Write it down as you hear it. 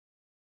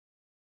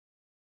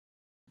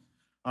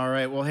All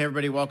right, well, hey,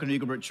 everybody, welcome to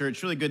Eagle Brook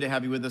Church. Really good to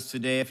have you with us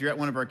today. If you're at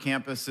one of our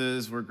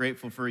campuses, we're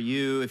grateful for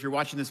you. If you're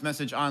watching this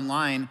message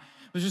online,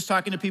 I was just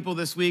talking to people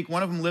this week.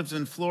 One of them lives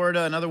in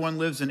Florida, another one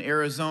lives in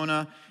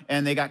Arizona,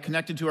 and they got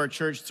connected to our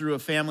church through a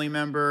family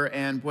member,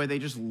 and boy, they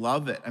just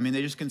love it. I mean,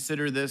 they just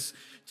consider this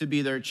to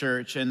be their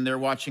church, and they're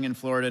watching in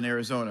Florida and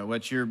Arizona,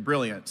 which you're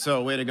brilliant.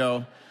 So way to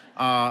go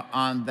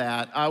on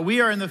that. We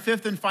are in the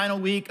fifth and final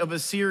week of a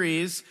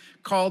series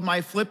called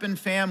My Flippin'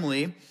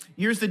 Family.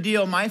 Here's the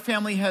deal. My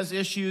family has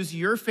issues.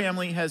 Your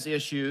family has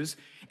issues.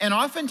 And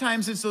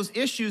oftentimes it's those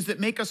issues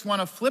that make us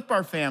want to flip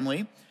our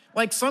family,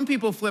 like some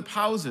people flip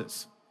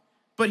houses.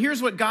 But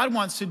here's what God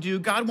wants to do.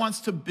 God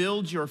wants to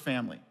build your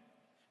family.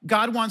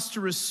 God wants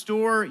to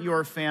restore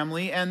your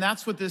family, and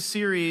that's what this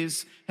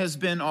series has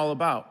been all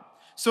about.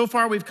 So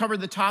far, we've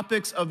covered the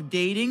topics of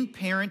dating,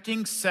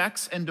 parenting,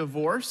 sex, and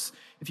divorce.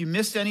 If you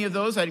missed any of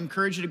those, I'd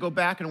encourage you to go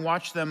back and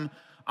watch them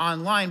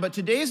online. But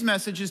today's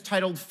message is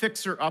titled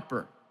Fixer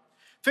Upper.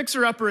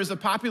 Fixer Upper is a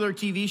popular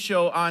TV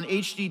show on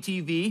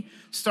HGTV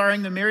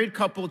starring the married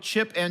couple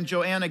Chip and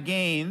Joanna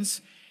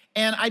Gaines.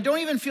 And I don't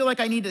even feel like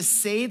I need to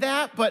say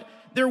that, but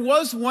there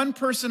was one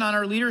person on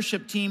our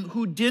leadership team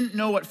who didn't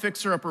know what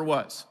Fixer Upper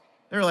was.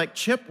 They were like,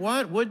 Chip,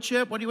 what? Wood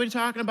chip? What are you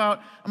talking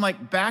about? I'm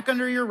like, back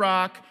under your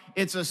rock.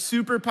 It's a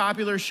super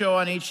popular show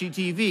on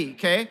HGTV,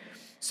 okay?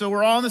 So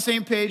we're all on the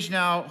same page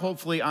now,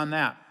 hopefully, on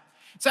that.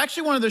 It's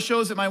actually one of the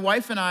shows that my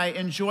wife and I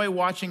enjoy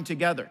watching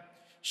together.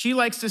 She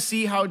likes to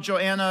see how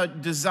Joanna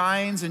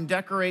designs and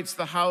decorates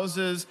the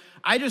houses.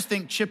 I just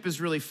think Chip is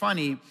really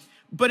funny.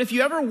 But if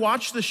you ever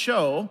watch the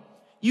show,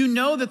 you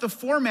know that the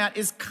format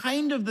is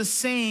kind of the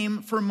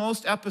same for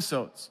most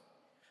episodes.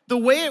 The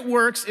way it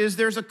works is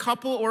there's a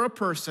couple or a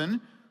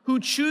person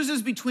who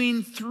chooses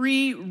between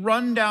three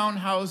rundown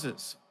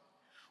houses.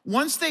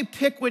 Once they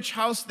pick which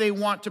house they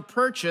want to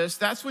purchase,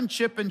 that's when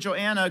Chip and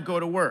Joanna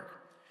go to work.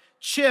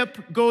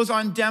 Chip goes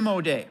on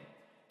demo day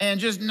and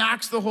just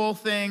knocks the whole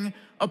thing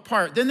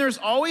apart. Then there's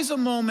always a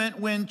moment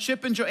when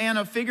Chip and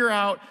Joanna figure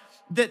out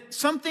that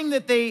something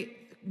that they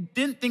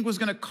didn't think was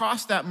gonna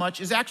cost that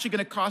much is actually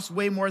gonna cost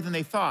way more than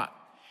they thought.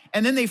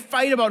 And then they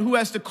fight about who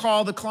has to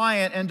call the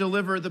client and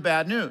deliver the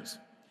bad news.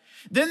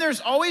 Then there's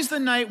always the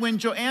night when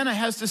Joanna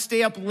has to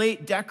stay up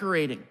late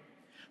decorating.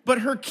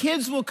 But her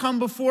kids will come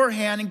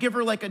beforehand and give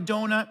her like a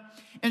donut,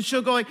 and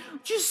she'll go like,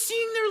 just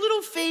seeing their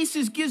little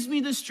faces gives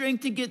me the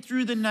strength to get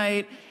through the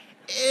night.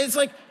 It's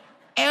like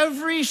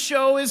every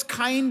show is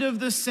kind of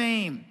the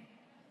same.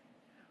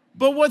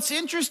 But what's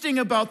interesting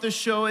about the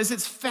show is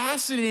it's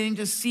fascinating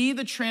to see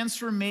the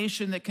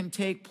transformation that can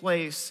take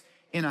place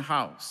in a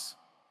house.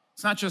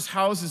 It's not just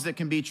houses that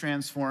can be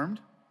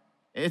transformed.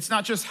 It's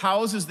not just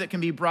houses that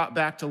can be brought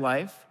back to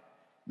life.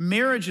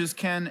 Marriages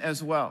can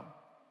as well.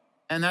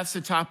 And that's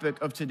the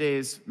topic of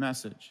today's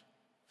message.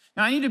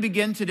 Now, I need to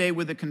begin today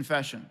with a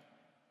confession.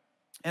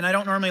 And I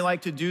don't normally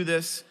like to do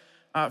this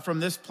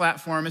from this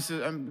platform. It's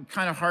kind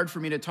of hard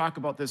for me to talk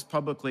about this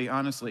publicly,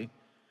 honestly.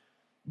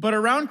 But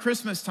around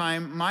Christmas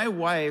time, my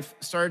wife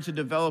started to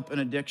develop an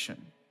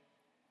addiction.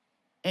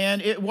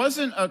 And it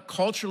wasn't a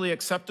culturally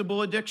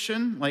acceptable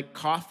addiction, like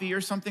coffee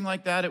or something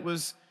like that. It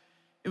was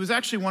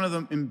actually one of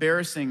the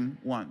embarrassing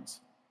ones.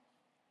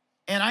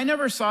 And I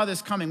never saw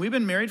this coming. We've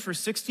been married for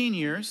 16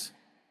 years.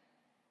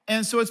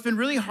 And so it's been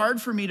really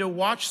hard for me to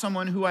watch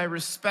someone who I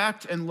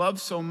respect and love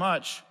so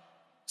much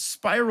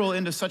spiral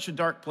into such a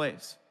dark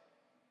place.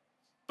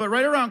 But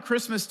right around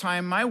Christmas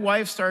time, my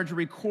wife started to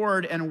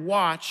record and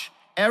watch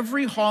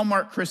every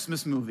Hallmark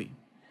Christmas movie.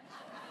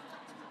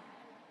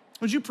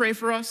 Would you pray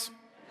for us?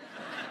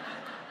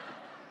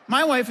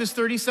 My wife is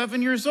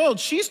 37 years old.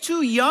 She's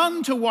too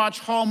young to watch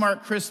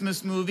Hallmark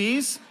Christmas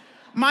movies.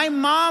 My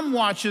mom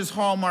watches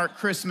Hallmark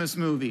Christmas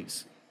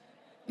movies.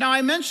 Now,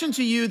 I mentioned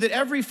to you that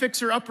every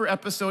Fixer Upper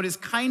episode is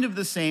kind of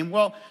the same.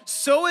 Well,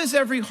 so is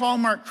every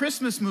Hallmark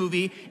Christmas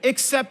movie,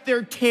 except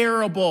they're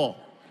terrible.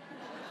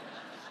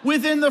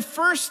 Within the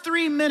first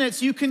 3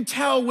 minutes, you can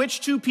tell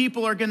which two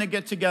people are gonna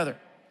get together.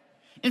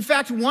 In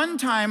fact, one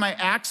time I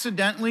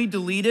accidentally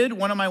deleted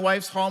one of my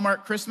wife's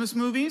Hallmark Christmas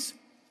movies,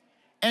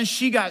 and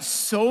she got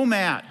so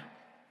mad,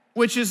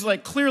 which is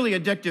like clearly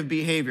addictive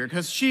behavior,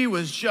 because she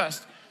was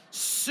just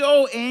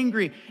so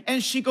angry.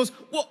 And she goes,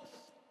 well,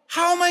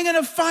 how am I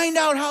gonna find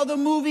out how the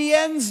movie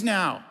ends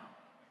now?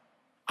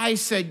 I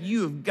said,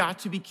 you have got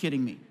to be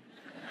kidding me.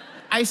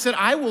 I said,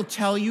 I will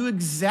tell you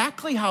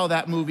exactly how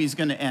that movie's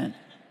gonna end.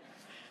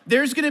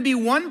 There's gonna be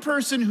one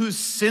person who's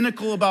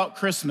cynical about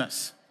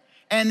Christmas,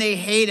 and they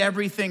hate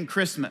everything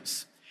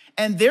Christmas.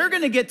 And they're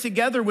gonna get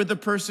together with the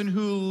person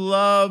who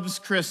loves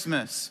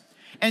Christmas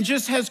and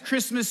just has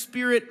Christmas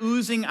spirit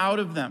oozing out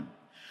of them.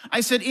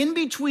 I said, in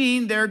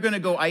between, they're gonna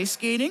go ice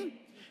skating,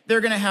 they're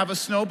gonna have a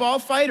snowball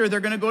fight, or they're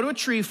gonna go to a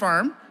tree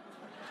farm.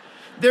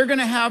 They're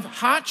gonna have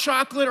hot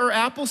chocolate or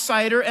apple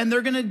cider, and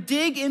they're gonna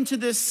dig into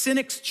this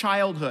cynic's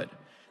childhood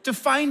to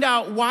find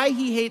out why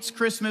he hates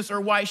Christmas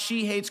or why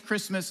she hates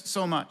Christmas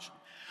so much.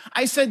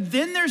 I said,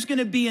 then there's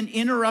gonna be an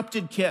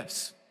interrupted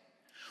kiss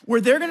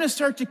where they're gonna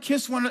start to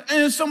kiss one another,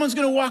 and someone's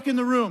gonna walk in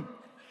the room.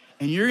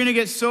 And you're gonna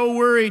get so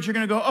worried, you're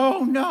gonna go,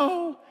 oh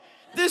no,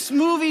 This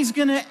movie's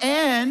gonna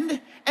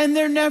end and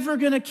they're never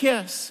gonna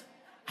kiss.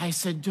 I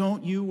said,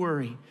 don't you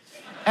worry.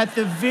 At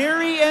the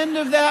very end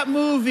of that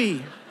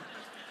movie,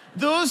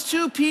 those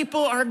two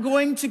people are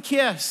going to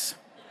kiss.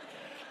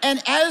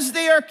 And as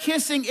they are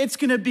kissing, it's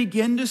gonna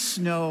begin to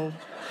snow.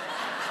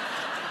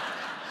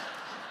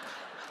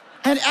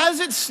 And as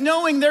it's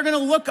snowing, they're gonna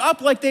look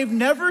up like they've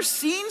never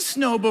seen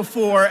snow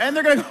before, and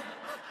they're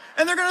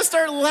gonna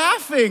start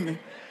laughing.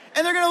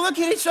 And they're gonna look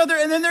at each other,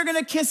 and then they're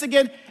gonna kiss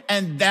again,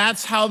 and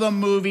that's how the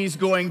movie's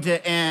going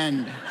to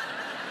end.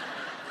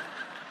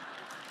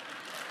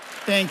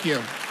 Thank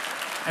you.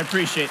 I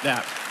appreciate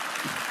that.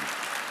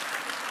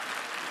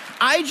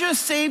 I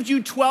just saved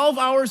you 12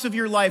 hours of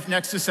your life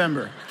next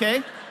December,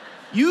 okay?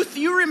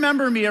 You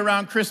remember me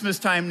around Christmas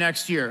time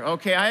next year,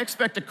 okay? I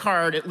expect a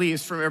card at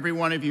least from every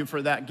one of you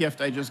for that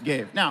gift I just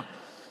gave. Now,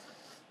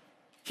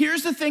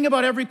 here's the thing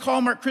about every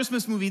Hallmark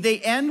Christmas movie. They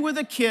end with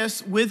a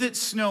kiss with it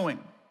snowing.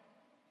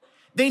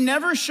 They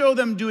never show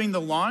them doing the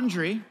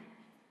laundry.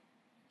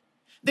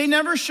 They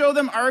never show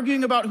them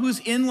arguing about whose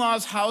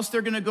in-laws' house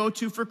they're gonna go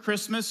to for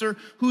Christmas or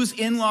whose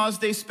in-laws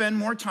they spend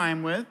more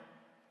time with.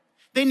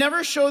 They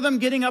never show them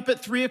getting up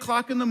at 3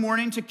 o'clock in the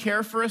morning to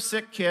care for a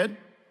sick kid.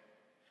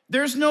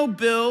 There's no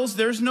bills,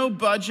 there's no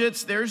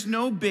budgets, there's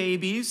no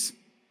babies.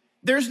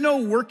 There's no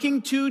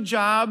working 2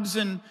 jobs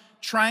and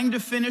trying to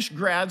finish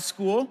grad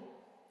school.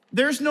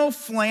 There's no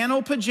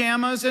flannel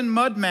pajamas and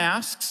mud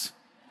masks.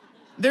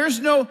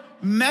 There's no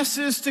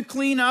messes to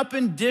clean up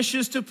and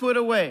dishes to put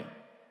away.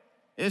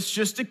 It's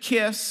just a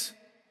kiss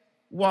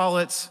while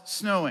it's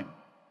snowing.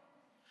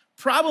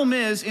 Problem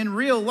is, in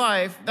real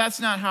life, that's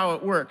not how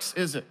it works,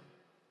 is it?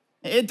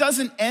 It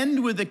doesn't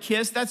end with a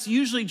kiss. That's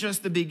usually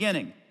just the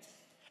beginning.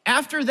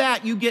 After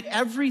that, you get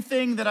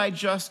everything that I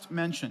just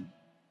mentioned.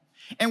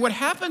 And what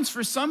happens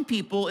for some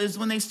people is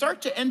when they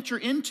start to enter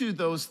into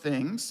those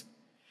things,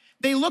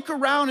 they look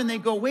around and they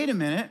go, wait a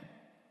minute,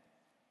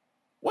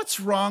 what's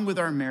wrong with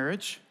our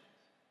marriage?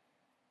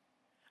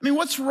 I mean,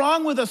 what's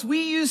wrong with us?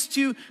 We used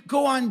to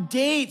go on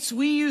dates.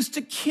 We used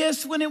to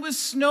kiss when it was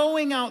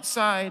snowing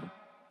outside.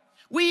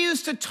 We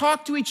used to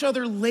talk to each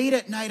other late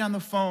at night on the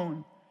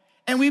phone.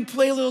 And we'd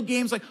play little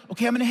games like,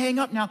 okay, I'm gonna hang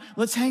up now.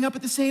 Let's hang up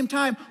at the same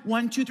time.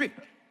 1, 2, 3.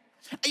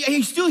 I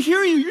still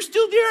hear you. You're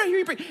still there. I hear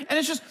you. And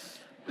it's just,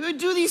 we would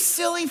do these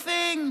silly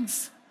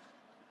things.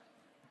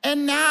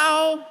 And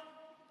now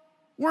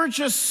we're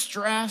just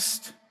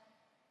stressed.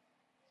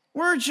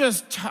 We're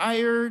just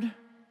tired.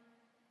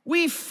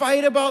 We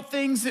fight about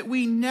things that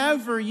we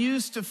never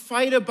used to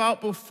fight about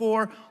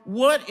before.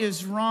 What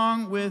is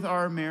wrong with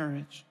our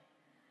marriage?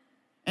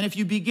 And if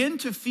you begin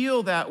to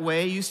feel that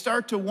way, you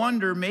start to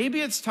wonder, maybe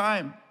it's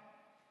time.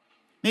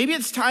 Maybe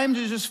it's time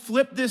to just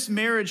flip this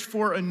marriage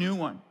for a new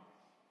one.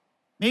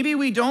 Maybe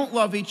we don't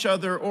love each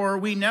other, or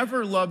we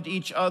never loved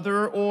each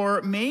other,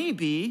 or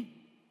maybe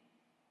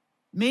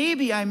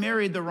I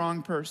married the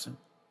wrong person.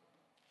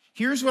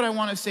 Here's what I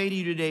want to say to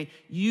you today.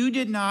 You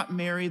did not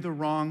marry the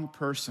wrong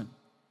person.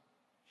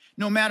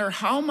 No matter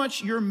how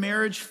much your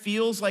marriage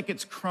feels like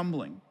it's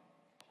crumbling,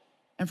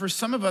 and for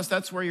some of us,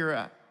 that's where you're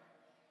at,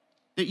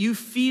 that you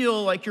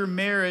feel like your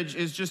marriage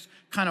is just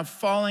kind of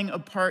falling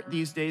apart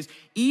these days.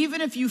 Even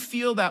if you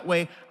feel that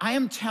way, I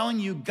am telling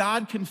you,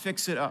 God can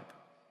fix it up.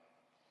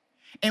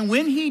 And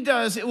when he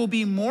does, it will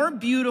be more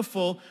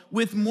beautiful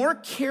with more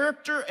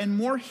character and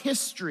more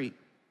history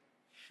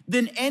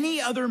than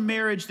any other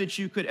marriage that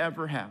you could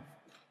ever have.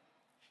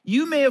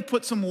 You may have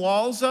put some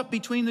walls up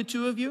between the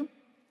two of you,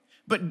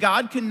 but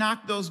God can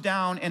knock those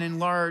down and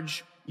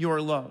enlarge your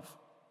love.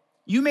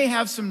 You may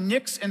have some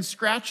nicks and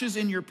scratches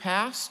in your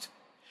past,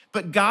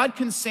 but God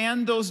can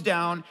sand those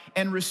down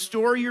and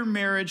restore your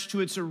marriage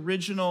to its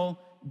original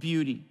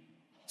beauty.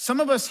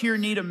 Some of us here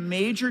need a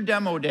major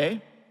demo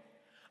day.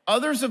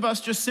 Others of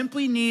us just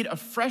simply need a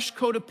fresh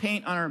coat of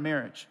paint on our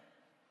marriage.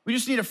 We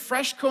just need a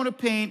fresh coat of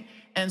paint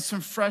and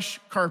some fresh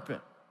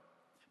carpet.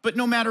 But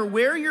no matter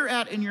where you're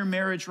at in your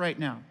marriage right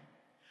now,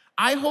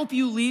 I hope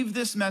you leave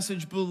this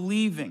message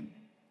believing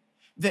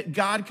that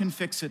God can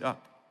fix it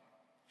up.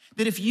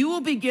 That if you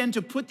will begin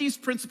to put these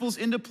principles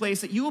into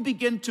place, that you will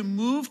begin to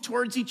move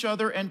towards each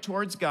other and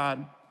towards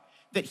God,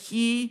 that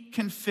he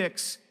can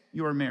fix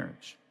your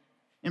marriage.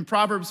 In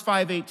Proverbs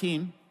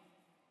 5:18,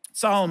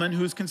 Solomon,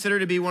 who's considered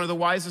to be one of the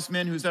wisest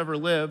men who's ever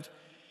lived,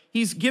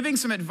 he's giving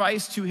some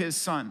advice to his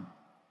son.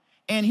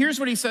 And here's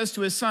what he says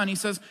to his son. He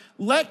says,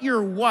 let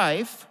your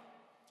wife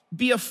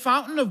be a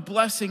fountain of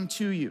blessing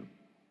to you.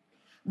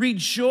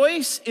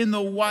 Rejoice in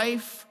the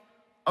wife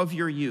of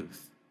your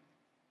youth.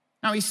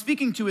 Now, he's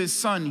speaking to his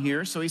son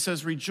here, so he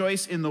says,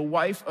 rejoice in the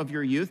wife of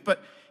your youth.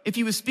 But if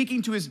he was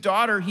speaking to his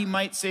daughter, he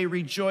might say,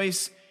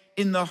 rejoice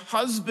in the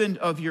husband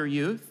of your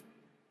youth.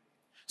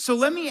 So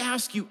let me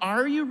ask you,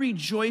 are you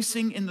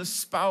rejoicing in the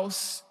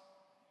spouse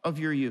of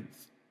your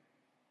youth?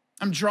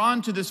 I'm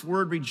drawn to this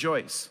word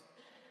rejoice.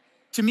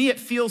 To me, it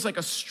feels like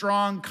a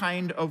strong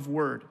kind of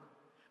word.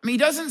 I mean, he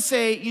doesn't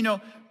say,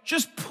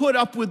 just put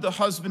up with the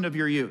husband of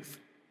your youth.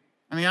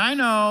 I mean, I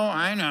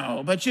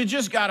know, but you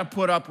just got to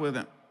put up with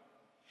him.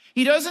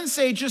 He doesn't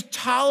say just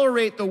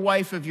tolerate the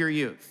wife of your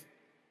youth.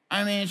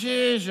 I mean,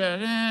 she's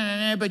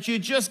but you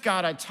just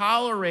gotta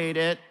tolerate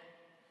it.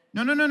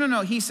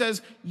 No. He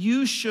says,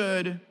 you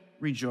should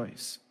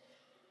rejoice.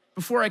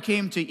 Before I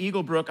came to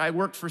Eagle Brook, I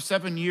worked for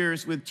 7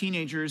 years with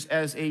teenagers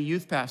as a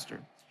youth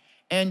pastor.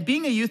 And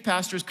being a youth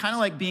pastor is kind of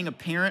like being a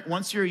parent.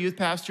 Once you're a youth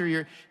pastor,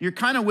 you're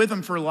kind of with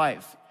them for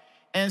life.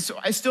 And so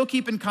I still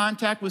keep in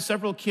contact with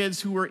several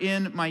kids who were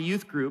in my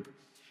youth group.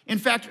 In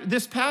fact,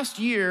 this past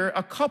year,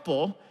 a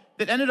couple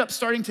that ended up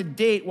starting to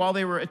date while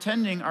they were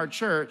attending our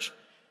church,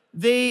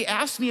 they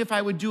asked me if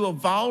I would do a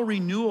vow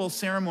renewal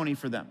ceremony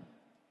for them.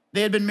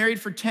 They had been married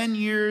for 10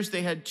 years,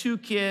 they had 2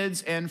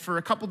 kids, and for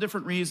a couple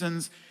different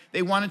reasons,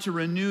 they wanted to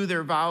renew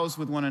their vows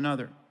with one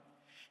another.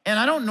 And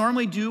I don't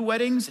normally do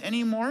weddings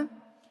anymore,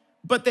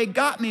 but they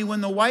got me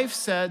when the wife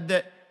said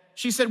that,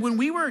 she said, when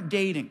we were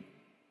dating,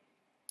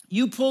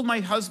 you pulled my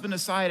husband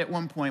aside at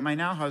one point, my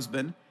now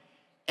husband,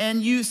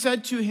 and you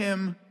said to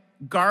him,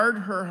 guard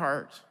her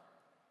heart.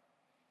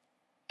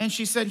 And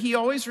she said, he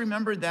always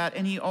remembered that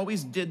and he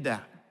always did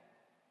that.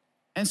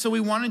 And so we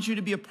wanted you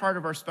to be a part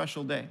of our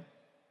special day.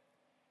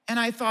 And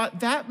I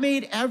thought that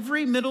made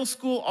every middle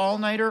school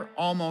all-nighter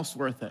almost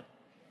worth it.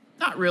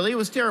 Not really, it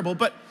was terrible,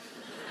 but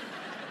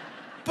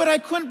I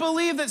couldn't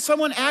believe that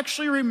someone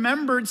actually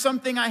remembered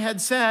something I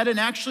had said and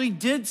actually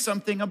did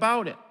something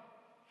about it.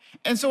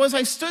 And so as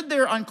I stood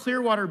there on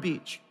Clearwater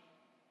Beach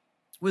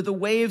with the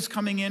waves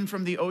coming in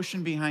from the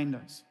ocean behind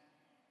us,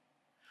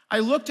 I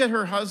looked at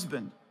her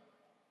husband,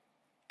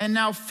 and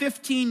now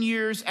 15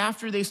 years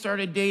after they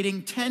started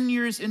dating, 10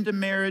 years into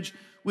marriage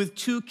with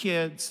 2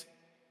 kids,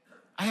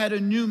 I had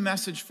a new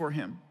message for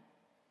him.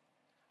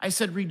 I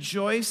said,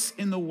 rejoice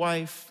in the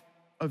wife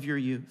of your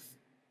youth.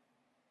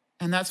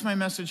 And that's my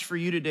message for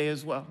you today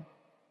as well.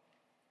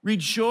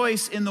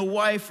 Rejoice in the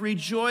wife,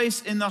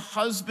 rejoice in the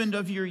husband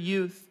of your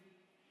youth.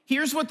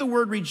 Here's what the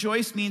word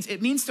rejoice means.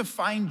 It means to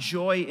find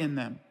joy in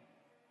them.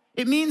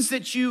 It means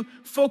that you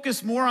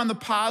focus more on the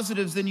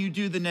positives than you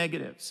do the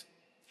negatives.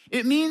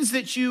 It means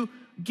that you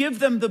give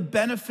them the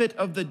benefit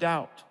of the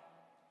doubt.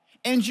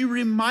 And you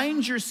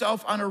remind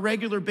yourself on a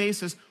regular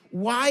basis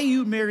why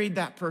you married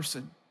that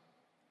person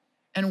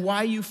and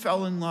why you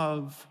fell in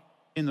love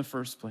in the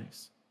first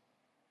place.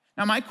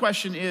 Now, my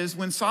question is,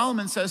 when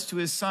Solomon says to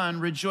his son,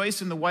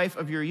 rejoice in the wife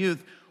of your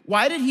youth,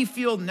 why did he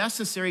feel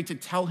necessary to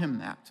tell him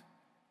that?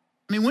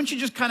 I mean, wouldn't you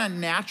just kind of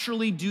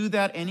naturally do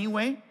that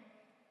anyway?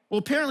 Well,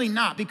 apparently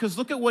not, because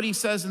look at what he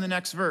says in the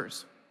next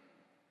verse.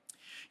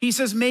 He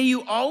says, may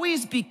you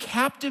always be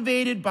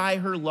captivated by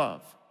her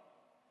love.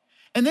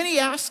 And then he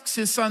asks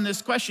his son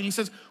this question. He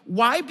says,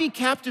 why be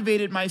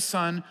captivated, my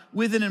son,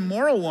 with an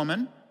immoral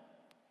woman,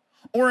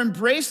 or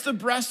embrace the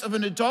breast of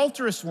an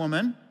adulterous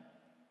woman?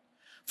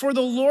 For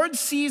the Lord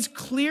sees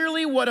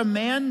clearly what a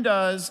man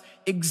does,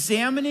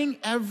 examining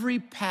every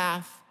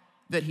path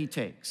that he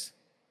takes.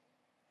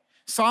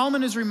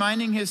 Solomon is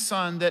reminding his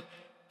son that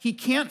he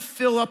can't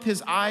fill up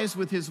his eyes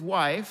with his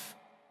wife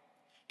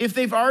if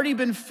they've already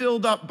been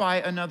filled up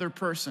by another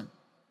person.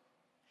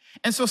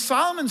 And so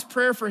Solomon's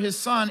prayer for his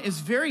son is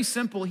very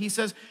simple. He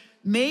says,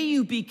 may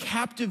you be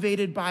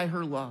captivated by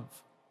her love.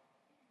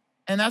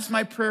 And that's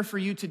my prayer for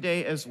you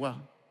today as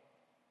well,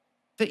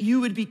 that you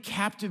would be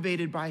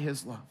captivated by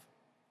his love,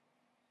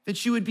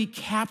 that you would be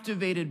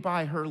captivated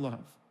by her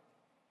love.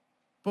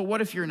 But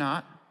what if you're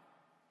not?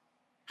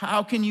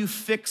 How can you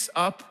fix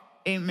up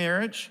a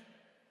marriage?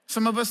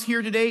 Some of us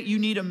here today, you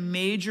need a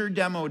major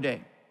demo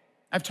day.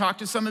 I've talked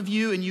to some of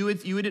you and you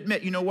would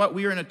admit, you know what,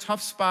 we are in a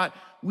tough spot.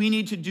 We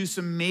need to do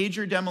some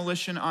major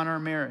demolition on our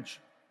marriage,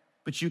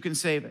 but you can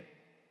save it.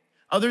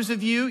 Others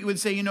of you would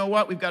say, you know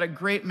what, we've got a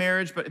great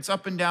marriage, but it's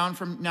up and down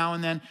from now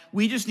and then.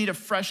 We just need a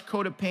fresh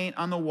coat of paint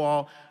on the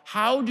wall.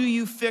 How do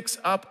you fix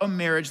up a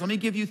marriage? Let me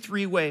give you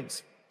 3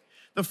 ways.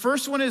 The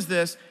first one is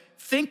this: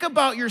 think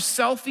about your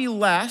selfie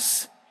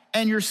less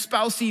and your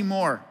spousey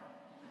more.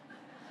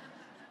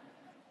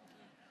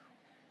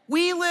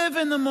 We live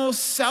in the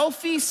most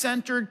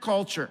selfie-centered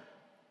culture.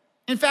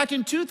 In fact,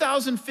 in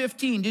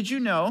 2015, did you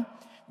know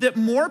that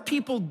more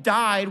people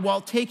died while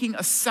taking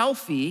a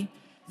selfie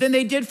than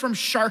they did from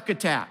shark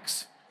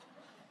attacks?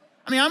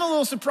 I mean, I'm a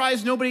little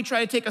surprised nobody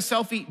tried to take a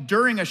selfie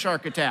during a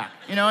shark attack.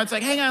 You know, it's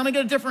like, hang on, let me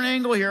get a different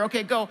angle here.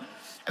 Okay, go.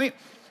 I mean,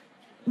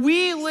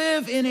 we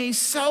live in a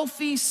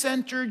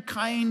selfie-centered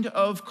kind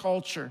of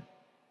culture,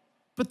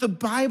 but the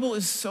Bible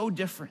is so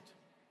different.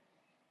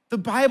 The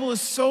Bible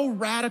is so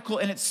radical,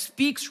 and it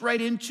speaks right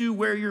into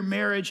where your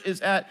marriage is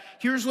at.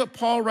 Here's what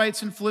Paul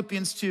writes in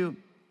Philippians 2.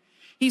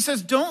 He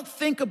says, don't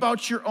think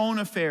about your own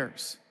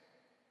affairs.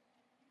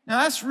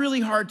 Now, that's really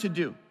hard to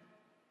do.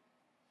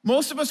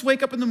 Most of us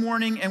wake up in the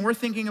morning and we're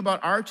thinking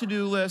about our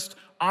to-do list,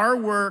 our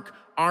work,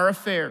 our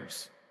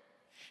affairs.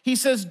 He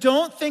says,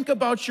 don't think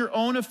about your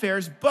own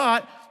affairs,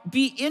 but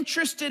be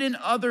interested in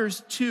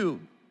others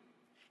too,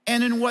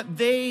 and in what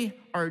they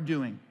are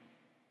doing.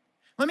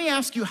 Let me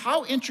ask you,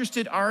 how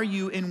interested are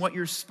you in what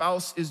your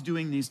spouse is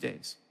doing these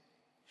days?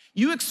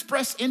 You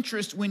express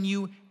interest when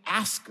you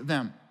ask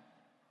them,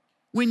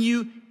 when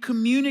you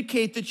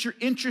communicate that you're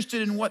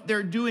interested in what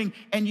they're doing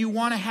and you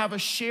want to have a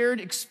shared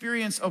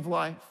experience of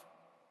life.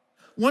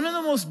 One of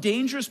the most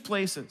dangerous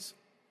places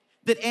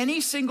that any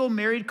single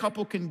married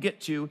couple can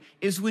get to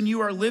is when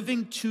you are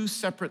living two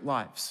separate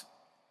lives.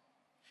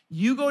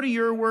 You go to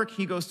your work,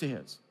 he goes to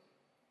his.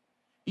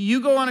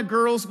 You go on a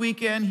girls'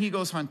 weekend, he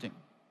goes hunting.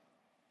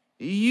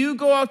 You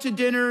go out to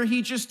dinner,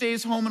 he just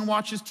stays home and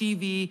watches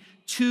TV,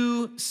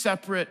 two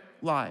separate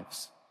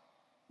lives.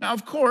 Now,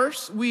 of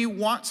course, we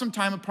want some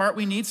time apart,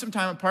 we need some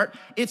time apart.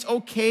 It's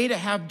okay to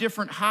have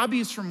different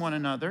hobbies from one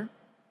another.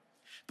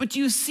 But do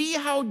you see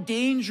how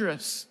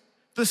dangerous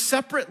the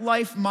separate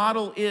life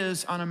model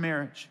is on a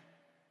marriage?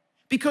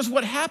 Because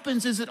what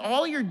happens is that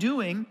all you're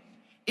doing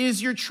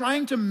is you're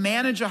trying to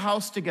manage a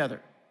house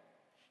together.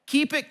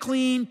 Keep it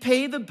clean,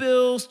 pay the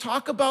bills,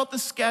 talk about the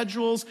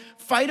schedules,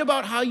 fight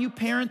about how you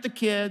parent the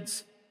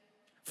kids,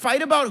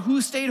 fight about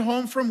who stayed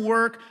home from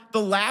work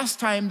the last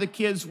time the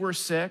kids were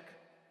sick.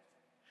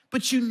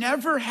 But you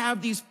never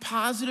have these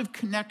positive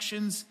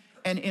connections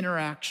and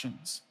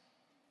interactions.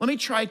 Let me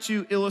try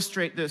to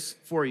illustrate this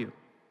for you.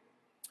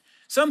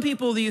 Some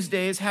people these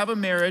days have a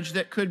marriage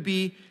that could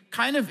be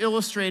kind of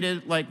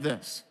illustrated like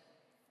this.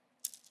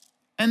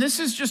 And this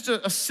is just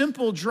a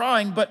simple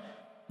drawing, but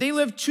they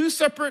live two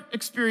separate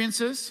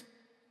experiences,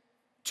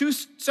 two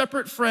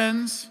separate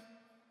friends,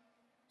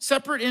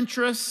 separate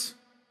interests,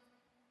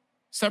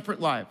 separate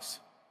lives.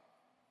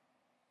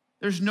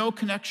 There's no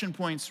connection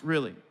points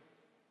really,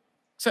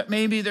 except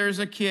maybe there's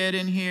a kid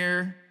in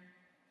here,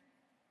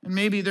 and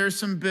maybe there's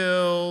some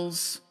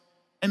bills,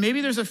 and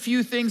maybe there's a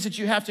few things that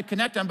you have to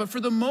connect on, but for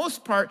the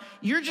most part,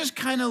 you're just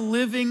kind of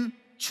living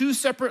two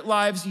separate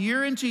lives.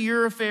 You're into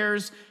your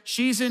affairs,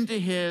 she's into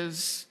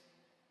his.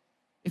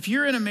 If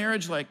you're in a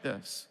marriage like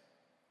this,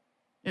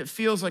 it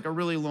feels like a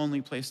really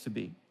lonely place to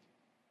be.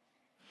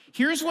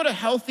 Here's what a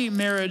healthy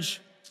marriage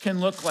can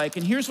look like,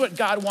 and here's what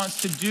God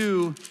wants to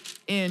do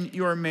in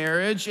your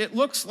marriage. It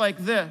looks like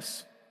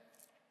this.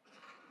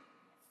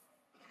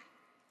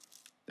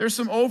 There's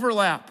some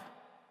overlap.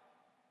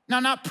 Now,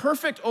 not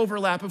perfect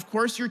overlap, of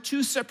course, you're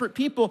two separate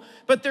people,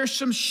 but there's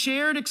some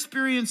shared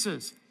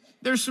experiences.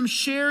 There's some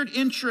shared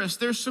interests.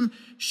 There's some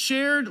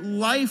shared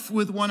life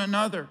with one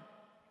another.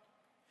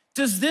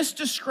 Does this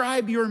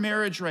describe your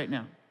marriage right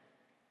now?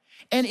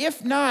 And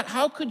if not,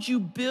 how could you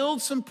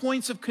build some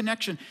points of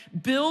connection,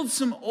 build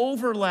some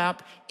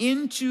overlap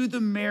into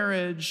the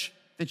marriage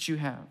that you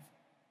have?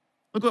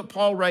 Look what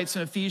Paul writes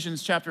in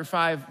Ephesians chapter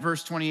 5,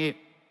 verse 28.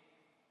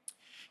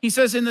 He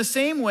says, in the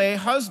same way,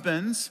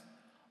 husbands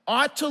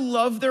ought to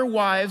love their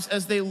wives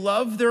as they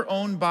love their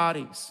own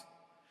bodies.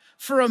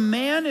 For a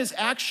man is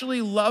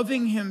actually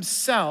loving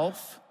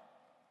himself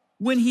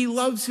when he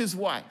loves his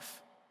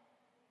wife.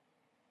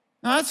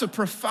 Now, that's a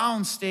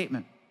profound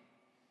statement,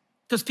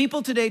 because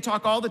people today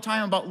talk all the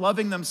time about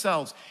loving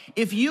themselves.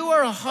 If you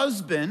are a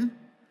husband,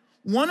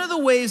 one of the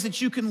ways that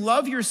you can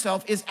love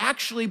yourself is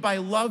actually by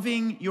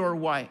loving your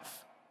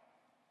wife.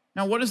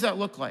 Now, what does that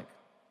look like?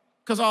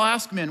 Because I'll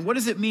ask men, what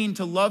does it mean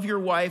to love your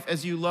wife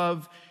as you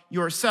love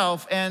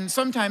yourself? And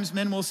sometimes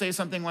men will say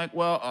something like,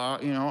 well,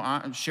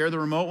 I share the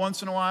remote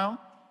once in a while.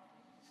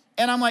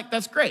 And I'm like,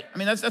 that's great. I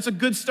mean, that's a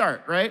good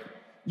start, right?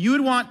 You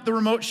would want the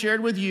remote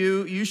shared with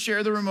you. You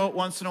share the remote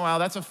once in a while.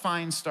 That's a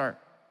fine start.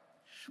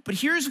 But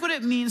here's what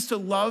it means to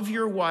love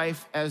your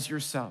wife as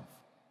yourself.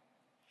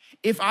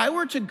 If I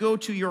were to go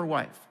to your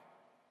wife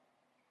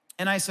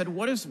and I said,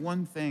 what is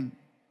one thing?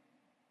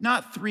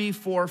 Not 3,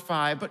 4,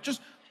 5, but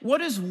just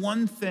what is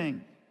one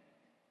thing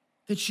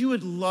that you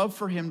would love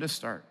for him to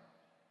start?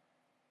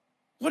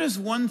 What is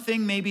one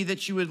thing maybe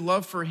that you would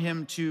love for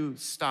him to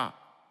stop?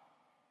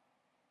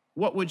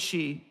 What would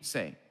she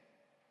say?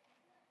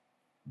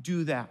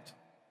 Do that.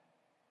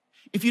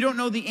 If you don't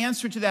know the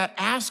answer to that,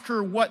 ask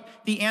her what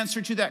the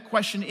answer to that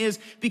question is,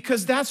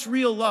 because that's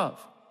real love.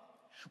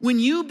 When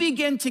you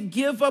begin to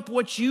give up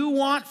what you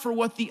want for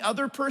what the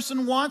other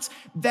person wants,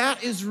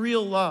 that is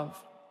real love.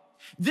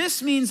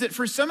 This means that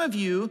for some of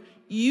you,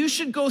 you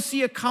should go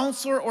see a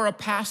counselor or a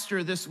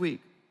pastor this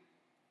week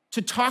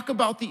to talk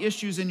about the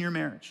issues in your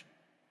marriage.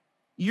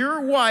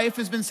 Your wife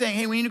has been saying,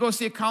 hey, we need to go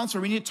see a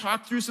counselor. We need to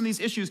talk through some of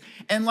these issues.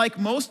 And like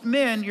most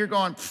men, you're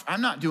going,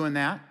 I'm not doing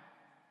that.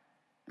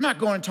 I'm not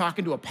going and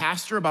talking to a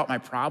pastor about my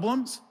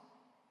problems.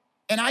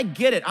 And I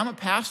get it. I'm a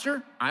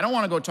pastor. I don't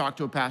want to go talk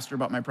to a pastor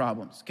about my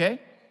problems, okay?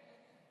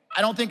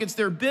 I don't think it's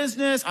their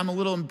business. I'm a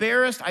little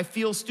embarrassed. I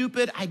feel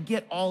stupid. I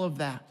get all of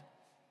that.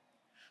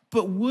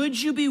 But would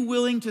you be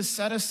willing to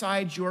set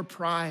aside your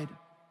pride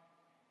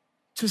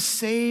to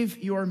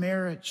save your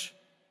marriage,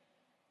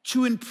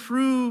 to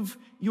improve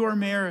your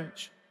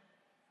marriage?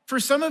 For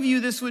some of you,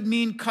 this would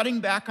mean cutting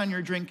back on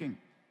your drinking,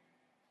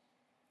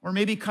 or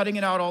maybe cutting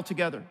it out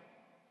altogether.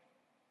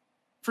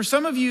 For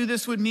some of you,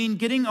 this would mean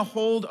getting a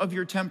hold of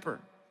your temper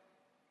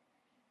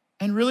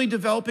and really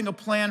developing a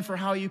plan for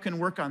how you can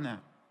work on that.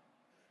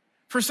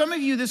 For some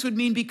of you, this would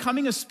mean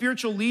becoming a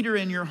spiritual leader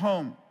in your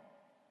home,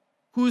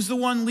 who's the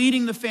one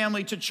leading the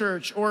family to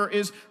church or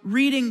is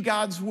reading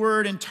God's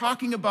word and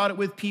talking about it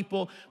with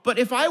people. But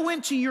if I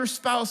went to your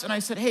spouse and I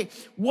said, hey,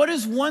 what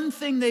is one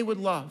thing they would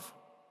love?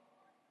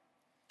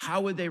 How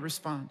would they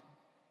respond?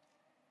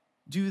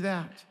 Do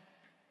that.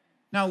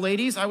 Now,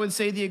 ladies, I would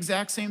say the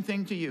exact same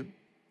thing to you.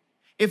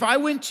 If I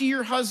went to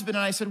your husband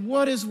and I said,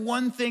 what is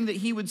one thing that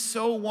he would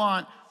so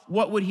want,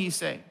 what would he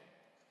say?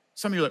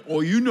 Some of you are like,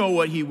 oh, you know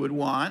what he would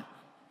want.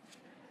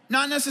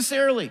 Not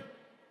necessarily.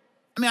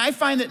 I mean, I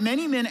find that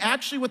many men,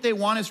 actually what they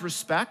want is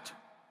respect.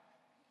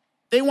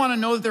 They want to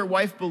know that their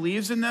wife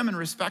believes in them and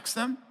respects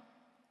them.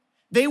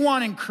 They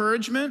want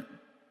encouragement.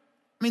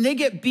 I mean, they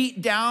get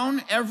beat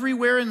down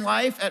everywhere in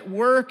life, at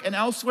work and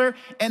elsewhere,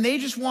 and they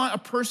just want a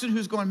person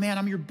who's going, man,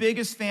 I'm your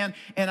biggest fan,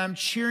 and I'm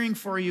cheering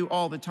for you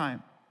all the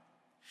time.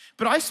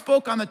 But I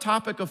spoke on the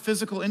topic of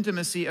physical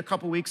intimacy a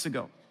couple weeks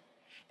ago.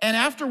 And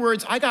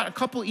afterwards, I got a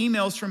couple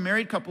emails from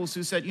married couples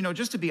who said,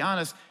 just to be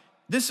honest,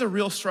 this is a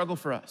real struggle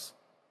for us.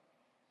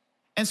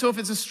 And so if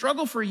it's a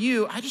struggle for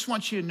you, I just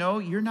want you to know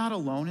you're not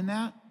alone in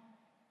that.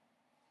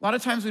 A lot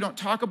of times we don't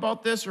talk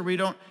about this, or we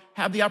don't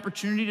have the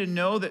opportunity to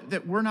know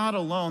that we're not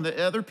alone, that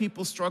other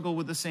people struggle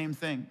with the same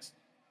things.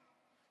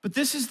 But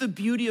this is the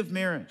beauty of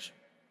marriage.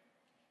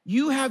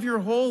 You have your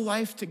whole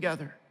life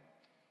together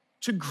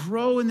to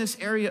grow in this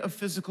area of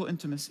physical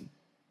intimacy.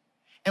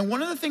 And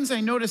one of the things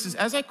I noticed is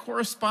as I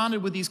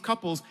corresponded with these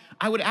couples,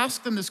 I would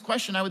ask them this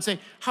question. I would say,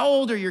 how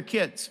old are your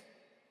kids?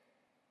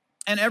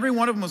 And every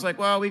one of them was like,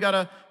 well, we got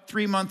a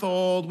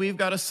 3-month-old, we've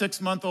got a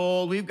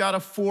 6-month-old, we've got a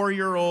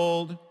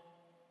 4-year-old.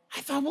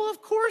 I thought, well,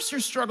 of course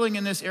you're struggling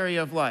in this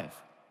area of life.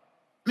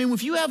 I mean,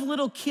 if you have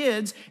little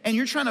kids and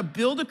you're trying to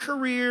build a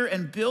career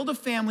and build a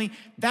family,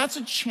 that's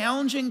a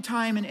challenging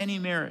time in any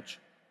marriage.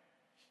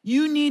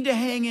 You need to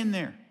hang in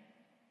there.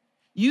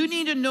 You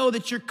need to know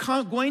that you're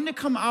going to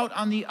come out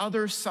on the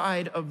other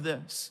side of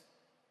this.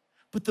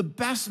 But the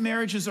best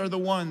marriages are the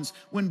ones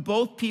when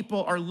both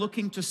people are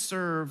looking to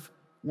serve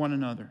one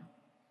another.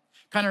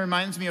 Kind of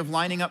reminds me of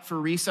lining up for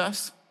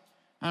recess.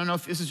 I don't know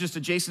if this is just a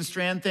Jason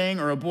Strand thing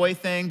or a boy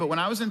thing, but when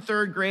I was in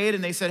 3rd grade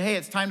and they said, hey,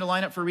 it's time to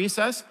line up for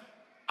recess,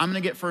 I'm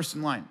gonna get first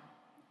in line.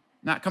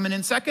 Not coming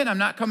in second, I'm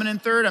not coming in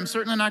third, I'm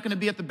certainly not gonna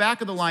be at the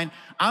back of the line.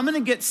 I'm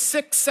gonna get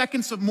 6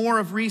 seconds more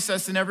of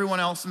recess than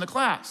everyone else in the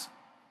class.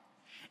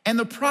 And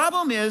the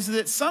problem is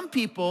that some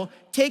people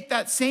take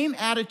that same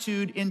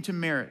attitude into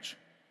marriage.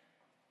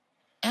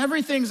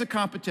 Everything's a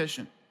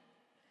competition.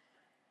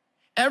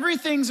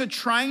 Everything's a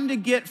trying to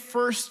get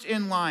first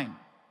in line.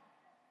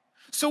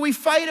 So we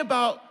fight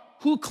about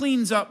who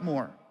cleans up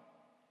more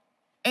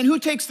and who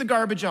takes the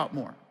garbage out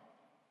more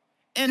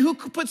and who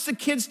puts the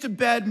kids to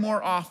bed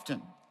more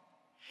often.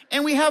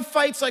 And we have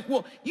fights like,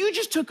 well, you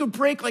just took a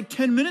break like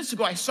 10 minutes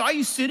ago. I saw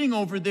you sitting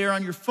over there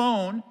on your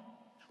phone.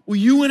 Well,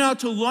 you went out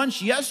to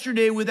lunch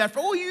yesterday with that.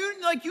 Oh,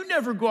 you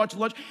never go out to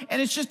lunch. And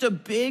it's just a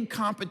big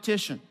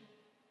competition.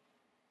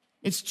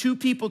 It's two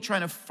people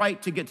trying to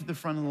fight to get to the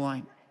front of the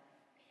line.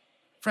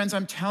 Friends,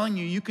 I'm telling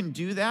you, you can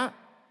do that,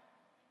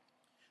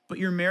 but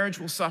your marriage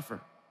will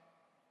suffer.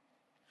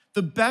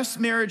 The best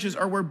marriages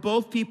are where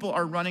both people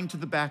are running to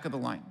the back of the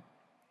line.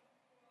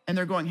 And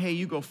they're going, hey,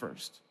 you go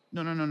first.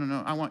 No.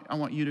 I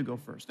want you to go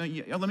first. No,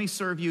 let me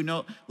serve you.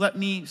 No, let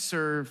me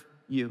serve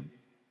you.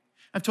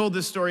 I've told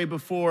this story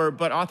before,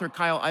 but author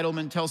Kyle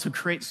Idleman tells a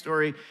great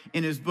story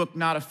in his book,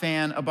 Not a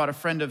Fan, about a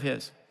friend of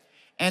his.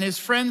 And his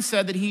friend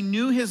said that he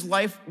knew his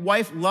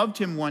wife loved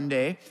him one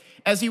day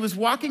as he was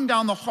walking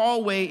down the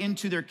hallway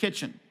into their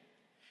kitchen.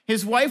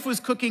 His wife was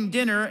cooking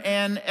dinner,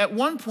 and at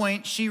one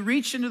point, she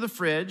reached into the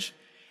fridge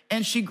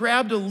and she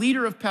grabbed a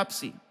liter of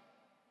Pepsi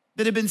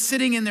that had been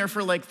sitting in there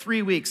for like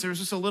 3 weeks. There was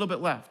just a little bit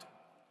left.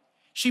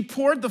 She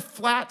poured the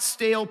flat,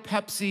 stale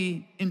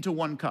Pepsi into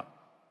 1 cup.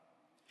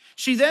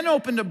 She then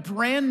opened a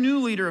brand new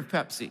liter of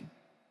Pepsi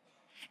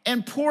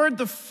and poured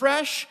the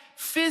fresh,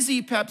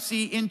 fizzy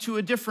Pepsi into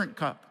a different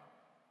cup.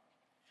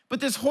 But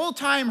this whole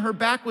time, her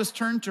back was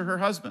turned to her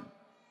husband.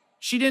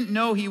 She didn't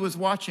know he was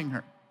watching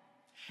her.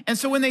 And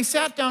so when they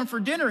sat down for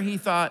dinner, he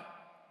thought,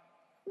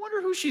 I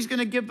wonder who she's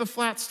gonna give the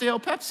flat, stale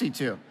Pepsi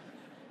to.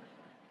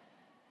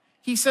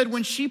 He said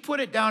when she put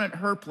it down at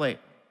her plate,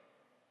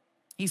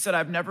 he said,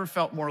 I've never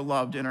felt more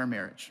loved in our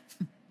marriage.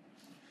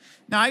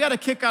 Now, I got a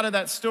kick out of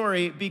that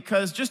story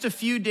because just a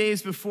few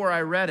days before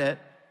I read it,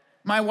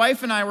 my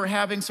wife and I were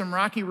having some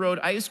Rocky Road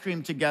ice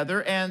cream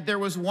together, and there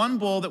was one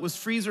bowl that was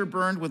freezer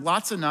burned with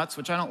lots of nuts,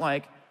 which I don't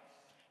like,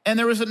 and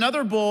there was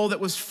another bowl that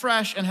was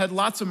fresh and had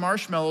lots of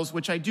marshmallows,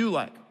 which I do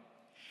like.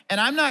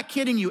 And I'm not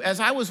kidding you, as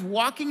I was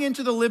walking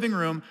into the living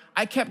room,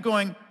 I kept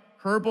going,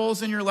 her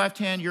bowl's in your left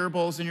hand, your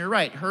bowl's in your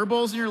right. Her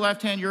bowl's in your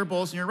left hand, your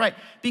bowl's in your right.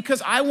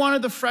 Because I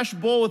wanted the fresh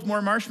bowl with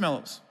more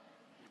marshmallows.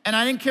 And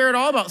I didn't care at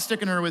all about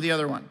sticking her with the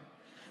other one.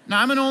 Now,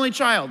 I'm an only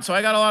child, so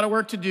I got a lot of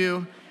work to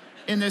do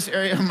in this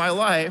area of my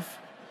life.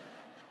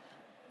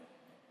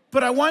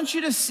 But I want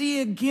you to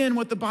see again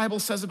what the Bible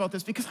says about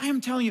this, because I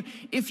am telling you,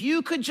 if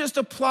you could just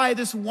apply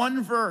this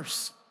one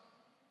verse.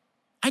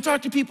 I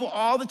talk to people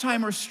all the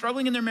time who are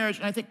struggling in their marriage,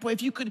 and I think, boy,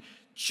 if you could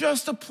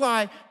just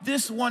apply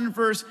this one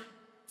verse,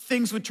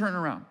 things would turn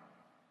around.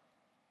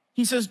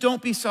 He says,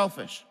 don't be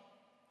selfish.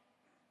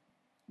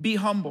 Be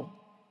humble.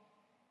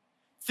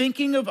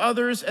 Thinking of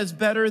others as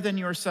better than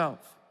yourself.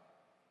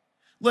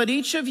 Let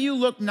each of you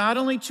look not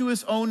only to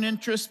his own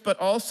interests, but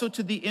also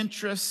to the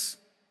interests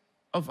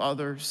of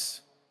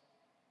others.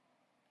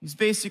 He's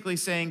basically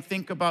saying,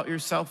 think about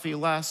yourselfy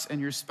less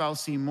and your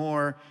spousey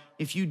more.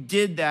 If you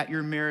did that,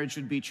 your marriage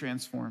would be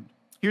transformed.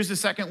 Here's the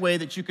second way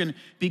that you can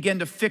begin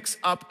to fix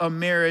up a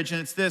marriage, and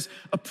it's this: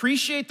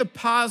 appreciate the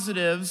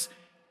positives,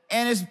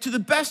 and as to the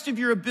best of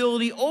your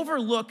ability,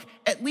 overlook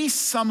at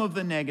least some of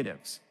the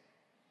negatives.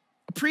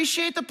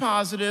 Appreciate the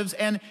positives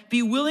and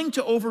be willing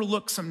to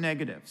overlook some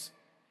negatives.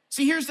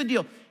 See, here's the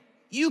deal.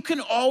 You can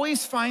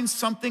always find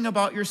something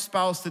about your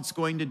spouse that's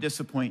going to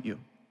disappoint you.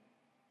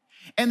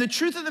 And the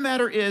truth of the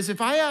matter is,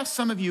 if I ask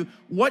some of you,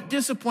 what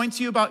disappoints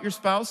you about your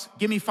spouse?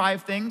 Give me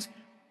 5 things.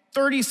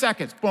 30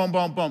 seconds, boom,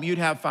 boom, boom, you'd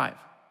have 5.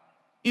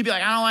 You'd be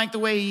like, I don't like the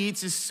way he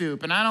eats his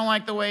soup, and I don't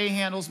like the way he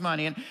handles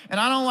money, and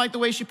I don't like the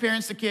way she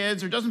parents the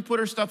kids or doesn't put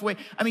her stuff away.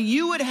 I mean,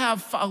 you would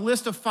have a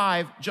list of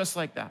 5 just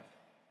like that.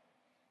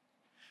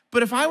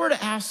 But if I were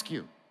to ask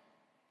you,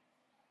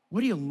 what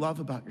do you love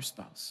about your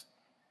spouse?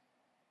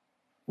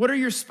 What are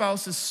your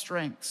spouse's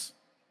strengths?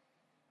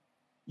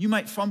 You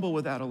might fumble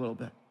with that a little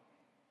bit.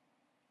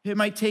 It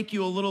might take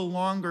you a little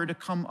longer to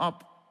come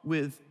up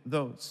with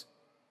those.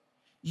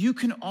 You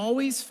can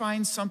always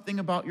find something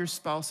about your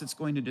spouse that's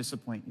going to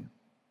disappoint you.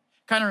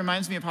 Kind of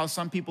reminds me of how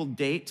some people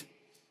date.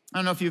 I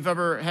don't know if you've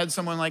ever had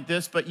someone like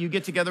this, but you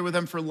get together with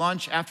them for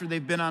lunch after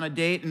they've been on a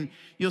date, and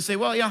you'll say,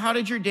 well, how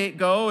did your date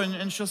go?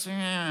 And she'll say,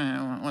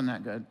 it wasn't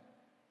that good.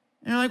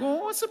 And you're like,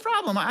 well, what's the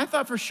problem? I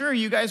thought for sure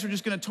you guys were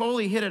just going to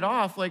totally hit it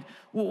off. Like,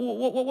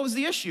 what was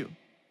the issue?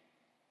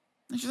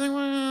 And she's like,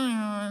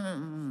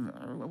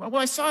 well,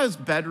 I saw his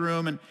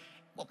bedroom, and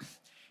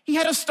he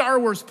had a Star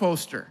Wars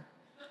poster.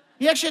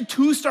 He actually had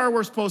 2 Star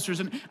Wars posters.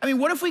 And I mean,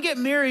 what if we get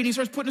married and he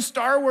starts putting a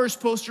Star Wars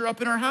poster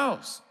up in our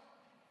house?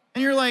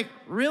 And you're like,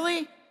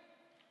 really?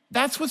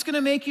 That's what's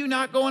gonna make you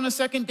not go on a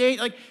second date?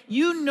 Like,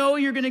 you know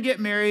you're gonna get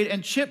married,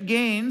 and Chip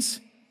Gaines,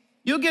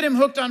 you'll get him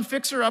hooked on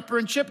Fixer Upper,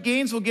 and Chip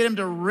Gaines will get him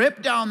to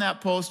rip down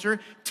that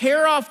poster,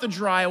 tear off the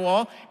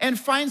drywall, and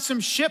find some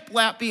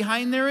shiplap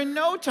behind there in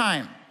no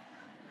time.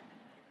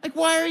 Like,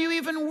 why are you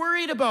even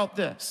worried about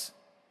this?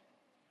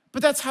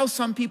 But that's how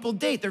some people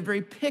date. They're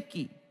very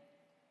picky.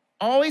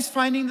 Always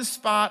finding the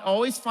spot,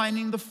 always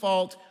finding the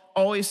fault,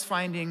 always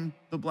finding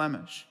the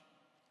blemish.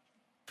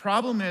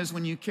 Problem is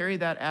when you carry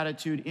that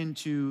attitude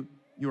into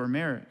your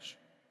marriage.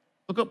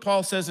 Look what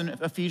Paul says in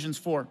Ephesians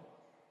 4.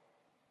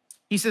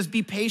 He says,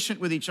 be patient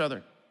with each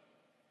other,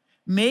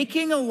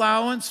 making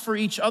allowance for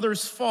each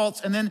other's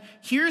faults. And then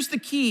here's the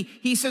key.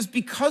 He says,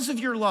 because of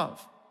your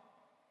love.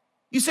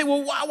 You say,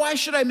 well, why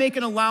should I make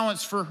an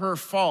allowance for her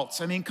faults?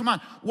 I mean, come on.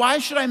 Why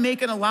should I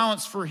make an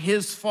allowance for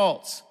his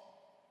faults?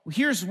 Well,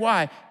 here's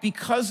why.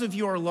 Because of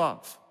your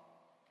love.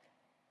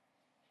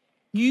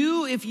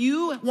 If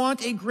you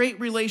want a great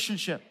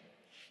relationship,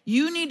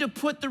 you need to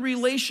put the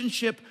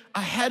relationship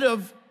ahead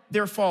of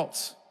their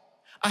faults,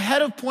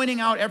 ahead of pointing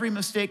out every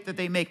mistake that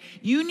they make.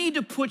 You need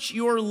to put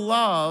your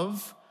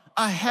love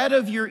ahead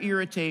of your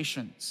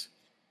irritations.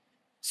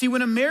 See,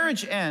 when a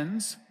marriage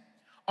ends,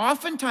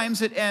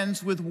 oftentimes it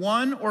ends with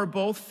one or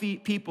both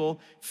people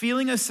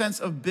feeling a sense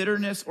of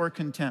bitterness or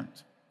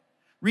contempt.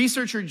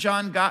 Researcher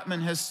John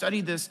Gottman has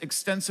studied this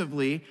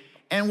extensively,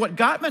 and what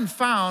Gottman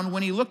found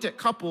when he looked at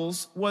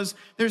couples was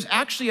there's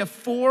actually a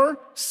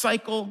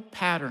 4-cycle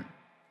pattern.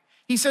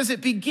 He says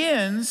it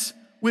begins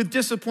with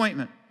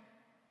disappointment.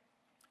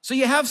 So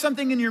you have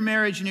something in your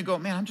marriage and you go,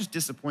 man, I'm just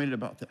disappointed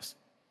about this.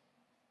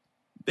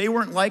 They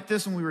weren't like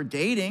this when we were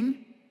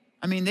dating.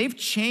 I mean, they've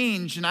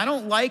changed, and I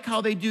don't like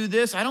how they do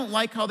this. I don't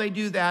like how they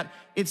do that.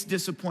 It's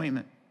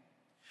disappointment.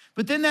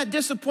 But then that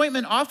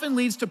disappointment often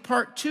leads to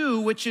part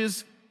 2, which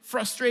is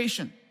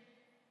frustration.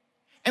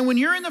 And when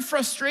you're in the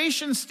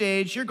frustration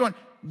stage, you're going,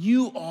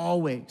 you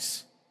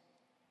always,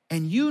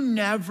 and you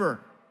never.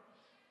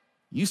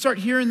 You start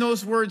hearing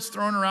those words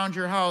thrown around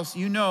your house,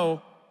 you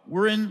know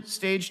we're in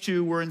stage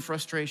 2, we're in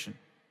frustration.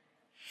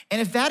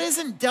 And if that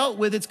isn't dealt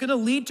with, it's gonna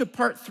lead to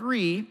part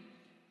 3,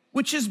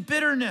 which is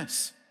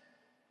bitterness.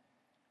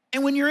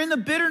 And when you're in the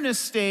bitterness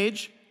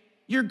stage,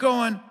 you're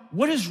going,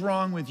 what is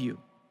wrong with you?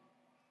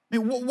 I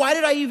mean, why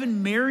did I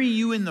even marry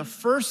you in the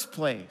first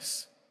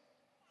place?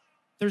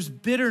 There's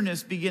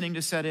bitterness beginning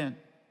to set in.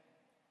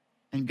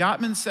 And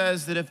Gottman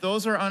says that if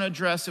those are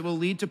unaddressed, it will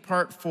lead to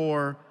part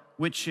 4,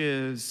 which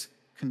is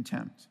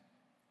contempt.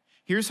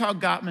 Here's how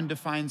Gottman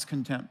defines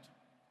contempt.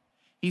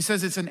 He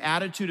says it's an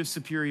attitude of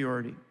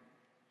superiority.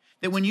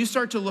 That when you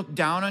start to look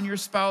down on your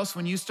spouse,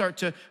 when you start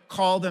to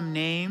call them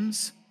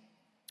names,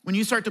 when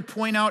you start to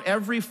point out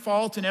every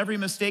fault and every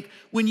mistake,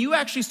 when you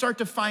actually start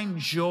to find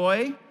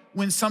joy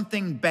when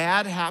something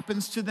bad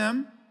happens to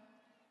them,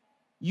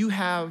 you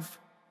have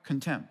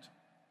contempt.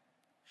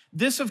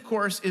 This, of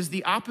course, is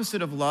the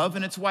opposite of love,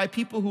 and it's why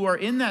people who are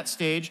in that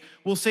stage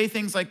will say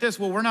things like this,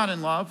 well, we're not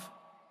in love.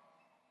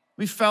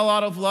 We fell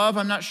out of love.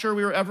 I'm not sure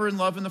we were ever in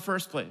love in the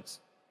first place.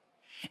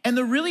 And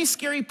the really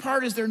scary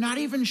part is they're not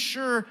even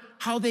sure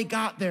how they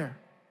got there.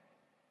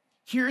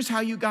 Here's how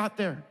you got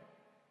there.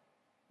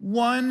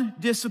 One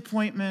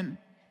disappointment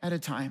at a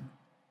time.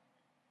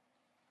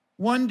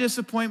 One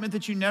disappointment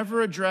that you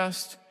never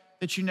addressed,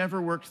 that you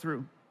never worked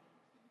through.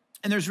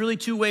 And there's really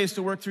 2 ways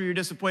to work through your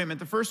disappointment.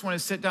 The first one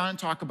is sit down and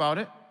talk about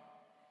it.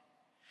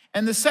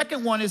 And the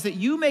second one is that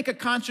you make a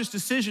conscious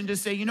decision to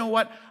say, you know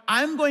what,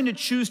 I'm going to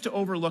choose to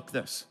overlook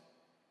this.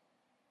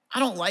 I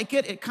don't like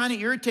it. It kind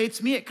of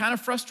irritates me. It kind of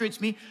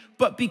frustrates me.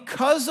 But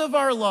because of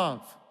our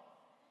love,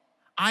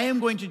 I am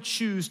going to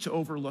choose to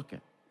overlook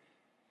it.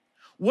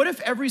 What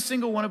if every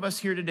single one of us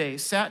here today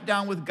sat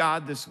down with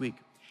God this week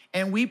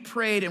and we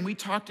prayed and we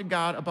talked to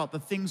God about the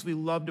things we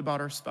loved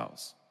about our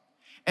spouse?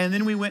 And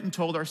then we went and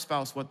told our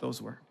spouse what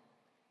those were.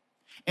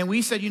 And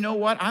we said, you know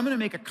what? I'm going to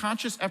make a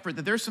conscious effort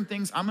that there's some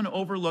things I'm going to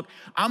overlook.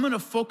 I'm going to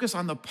focus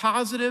on the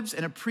positives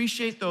and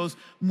appreciate those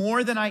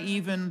more than I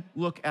even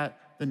look at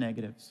the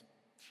negatives.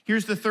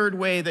 Here's the third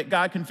way that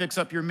God can fix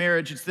up your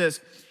marriage. It's this.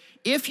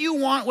 If you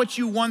want what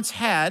you once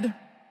had,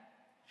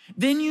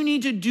 then you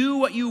need to do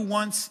what you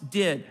once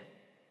did.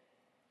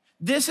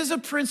 This is a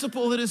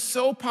principle that is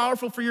so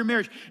powerful for your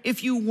marriage.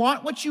 If you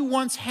want what you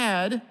once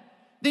had,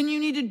 then you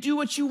need to do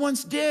what you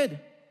once did.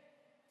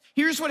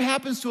 Here's what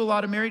happens to a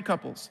lot of married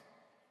couples.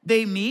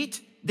 They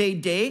meet, they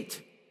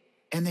date,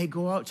 and they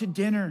go out to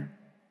dinner,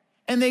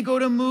 and they go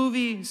to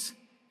movies,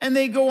 and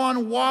they go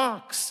on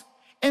walks,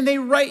 and they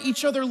write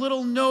each other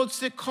little notes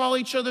that call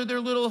each other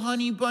their little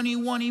honey bunny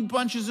wunny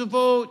bunches of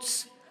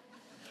oats,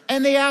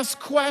 and they ask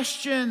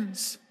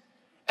questions,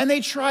 and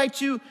they try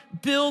to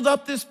build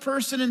up this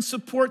person and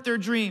support their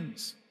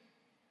dreams,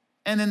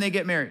 and then they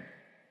get married,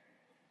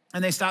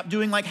 and they stop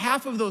doing like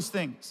half of those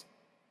things.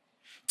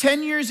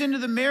 10 years into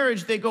the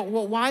marriage, they go,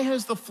 well, why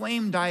has the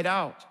flame died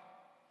out?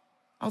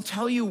 I'll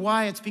tell you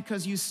why. It's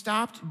because you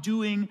stopped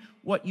doing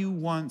what you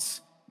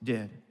once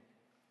did.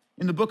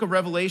 In the book of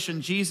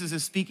Revelation, Jesus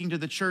is speaking to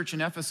the church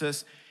in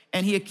Ephesus,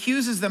 and he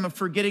accuses them of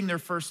forgetting their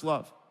first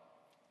love.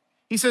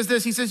 He says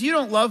this, he says, you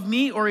don't love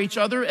me or each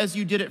other as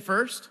you did at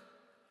first.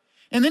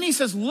 And then he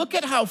says, look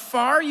at how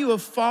far you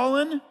have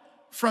fallen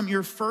from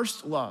your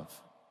first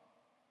love.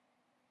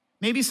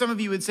 Maybe some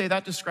of you would say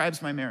that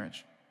describes my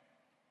marriage.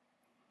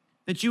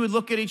 That you would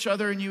look at each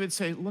other and you would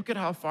say, look at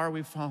how far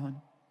we've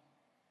fallen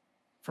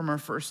from our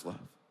first love.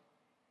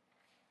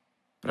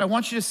 But I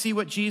want you to see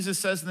what Jesus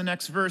says in the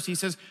next verse. He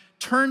says,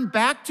 turn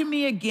back to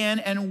me again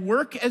and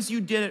work as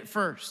you did at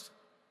first.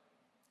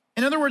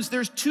 In other words,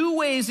 there's two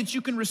ways that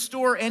you can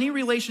restore any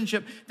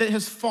relationship that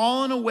has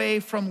fallen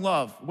away from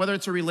love, whether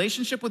it's a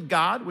relationship with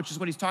God, which is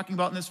what he's talking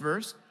about in this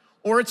verse,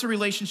 or it's a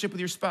relationship with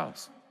your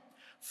spouse.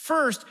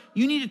 First,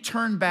 you need to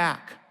turn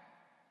back.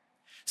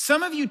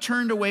 Some of you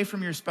turned away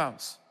from your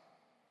spouse.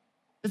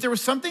 That there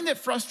was something that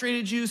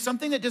frustrated you,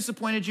 something that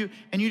disappointed you,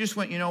 and you just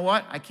went, you know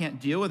what? I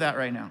can't deal with that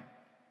right now.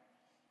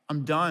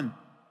 I'm done.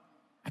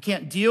 I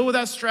can't deal with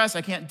that stress.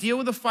 I can't deal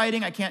with the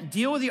fighting. I can't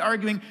deal with the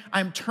arguing.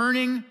 I'm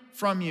turning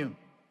from you.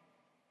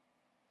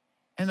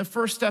 And the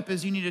first step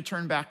is you need to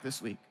turn back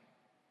this week.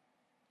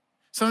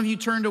 Some of you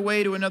turned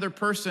away to another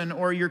person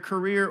or your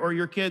career or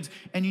your kids,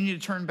 and you need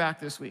to turn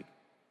back this week.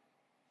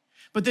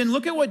 But then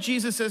look at what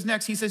Jesus says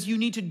next. He says, you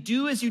need to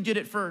do as you did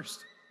at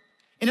first.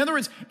 In other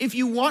words, if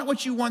you want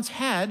what you once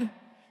had,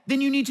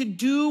 then you need to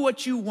do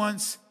what you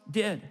once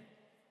did.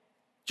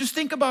 Just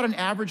think about an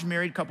average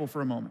married couple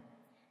for a moment.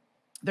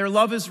 Their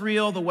love is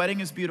real, the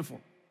wedding is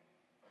beautiful,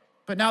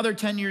 but now they're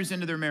 10 years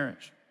into their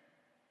marriage.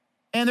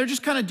 And they're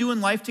just kind of doing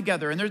life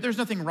together, and there's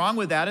nothing wrong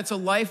with that. It's a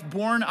life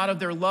born out of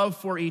their love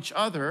for each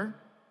other,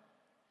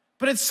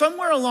 but it's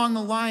somewhere along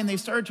the line they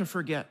started to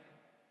forget.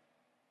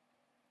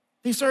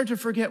 They started to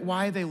forget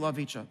why they love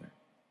each other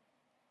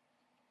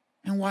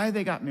and why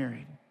they got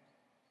married.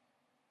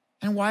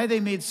 And why they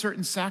made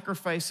certain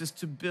sacrifices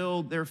to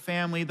build their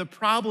family. The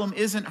problem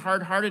isn't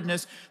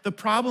hard-heartedness. The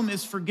problem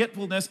is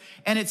forgetfulness,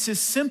 and it's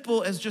as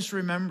simple as just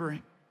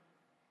remembering.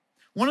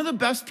 One of the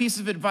best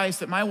pieces of advice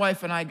that my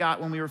wife and I got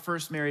when we were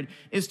first married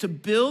is to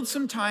build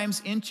some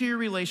times into your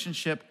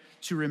relationship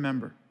to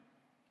remember.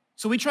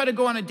 So we try to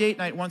go on a date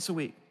night once a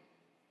week,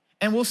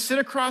 and we'll sit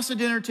across a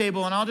dinner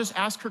table, and I'll just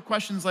ask her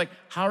questions like,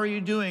 how are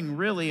you doing,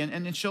 really?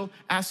 And she'll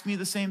ask me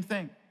the same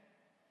thing.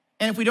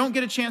 And if we don't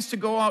get a chance to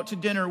go out to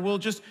dinner, we'll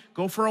just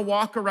go for a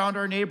walk around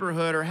our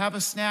neighborhood or have a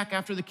snack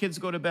after the kids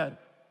go to bed.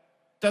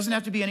 Doesn't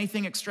have to be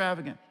anything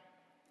extravagant.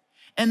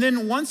 And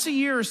then once a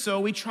year or so,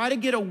 we try to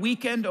get a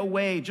weekend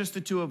away, just the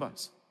two of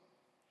us.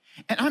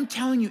 And I'm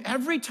telling you,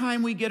 every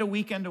time we get a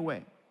weekend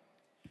away,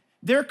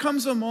 there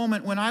comes a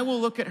moment when I will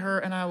look at her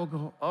and I will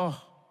go,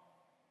 oh,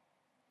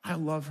 I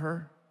love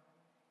her.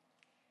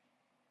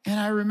 And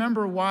I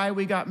remember why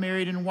we got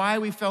married and why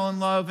we fell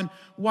in love and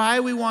why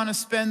we want to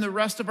spend the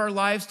rest of our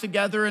lives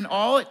together. And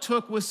all it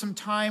took was some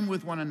time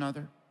with one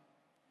another.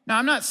 Now,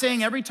 I'm not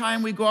saying every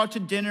time we go out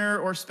to dinner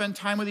or spend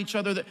time with each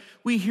other that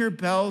we hear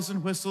bells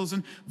and whistles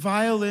and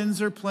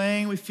violins are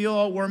playing, we feel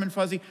all warm and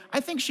fuzzy. I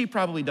think she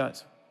probably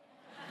does.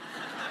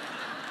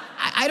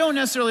 I don't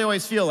necessarily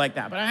always feel like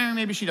that, but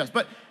maybe she does.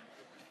 But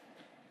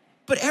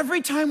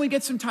every time we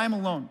get some time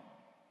alone,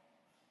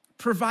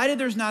 provided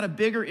there's not a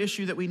bigger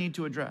issue that we need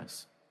to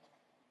address,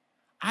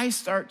 I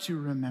start to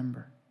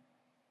remember.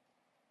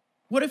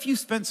 What if you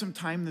spent some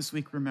time this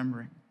week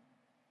remembering?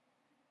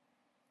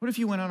 What if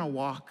you went on a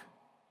walk?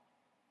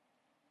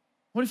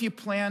 What if you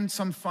planned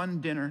some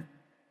fun dinner?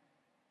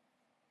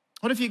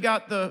 What if you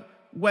got the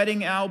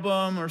wedding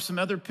album or some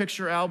other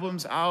picture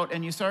albums out,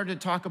 and you started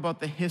to talk about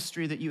the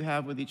history that you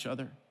have with each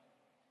other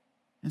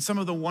and some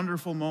of the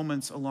wonderful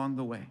moments along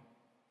the way.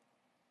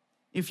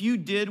 If you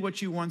did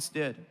what you once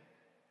did,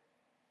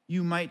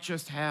 you might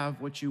just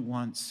have what you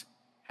once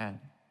had.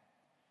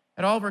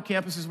 At all of our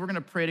campuses, we're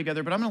gonna pray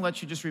together, but I'm gonna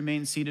let you just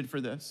remain seated for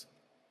this.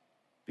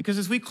 Because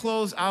as we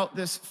close out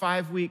this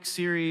 5-week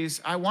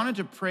series, I wanted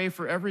to pray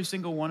for every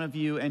single one of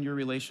you and your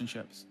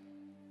relationships.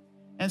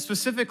 And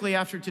specifically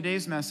after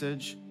today's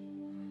message,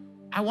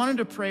 I wanted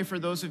to pray for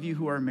those of you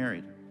who are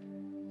married.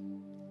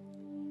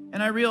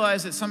 And I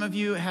realize that some of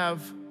you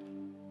have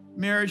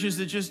marriages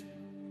that just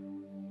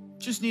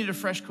needed a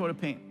fresh coat of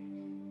paint.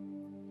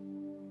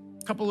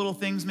 A couple little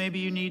things maybe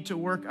you need to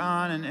work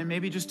on, and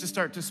maybe just to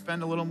start to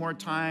spend a little more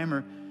time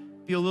or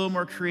be a little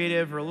more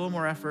creative or a little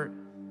more effort.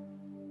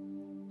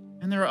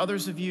 And there are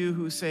others of you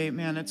who say,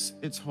 man,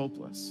 it's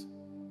hopeless.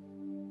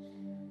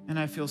 And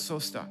I feel so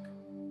stuck.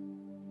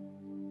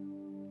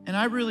 And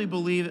I really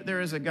believe that there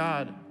is a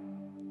God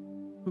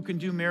who can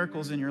do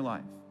miracles in your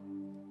life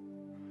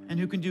and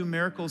who can do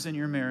miracles in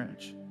your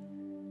marriage.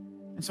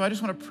 And so I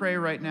just want to pray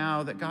right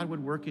now that God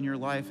would work in your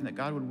life and that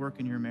God would work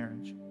in your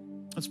marriage.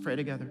 Let's pray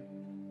together.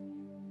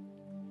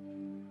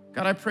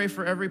 God, I pray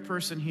for every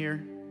person here.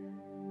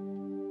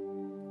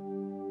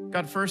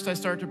 God, first I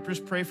start to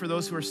just pray for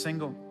those who are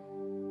single.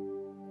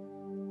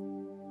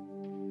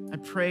 I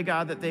pray,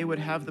 God, that they would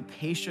have the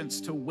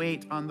patience to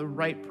wait on the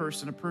right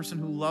person, a person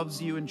who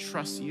loves you and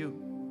trusts you.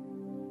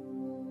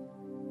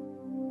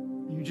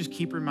 And you just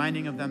keep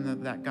reminding of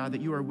them that, God, that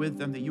you are with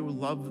them, that you will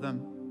love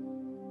them,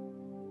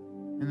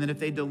 and that if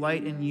they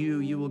delight in you,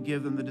 you will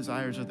give them the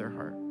desires of their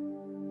heart.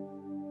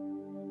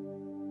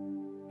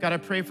 God, I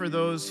pray for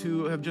those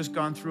who have just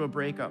gone through a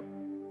breakup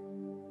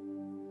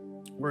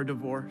or a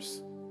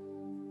divorce,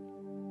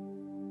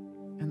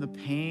 and the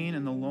pain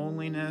and the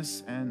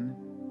loneliness and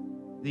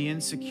the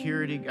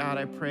insecurity. God,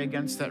 I pray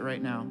against that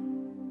right now.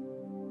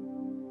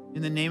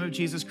 In the name of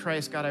Jesus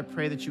Christ, God, I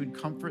pray that you would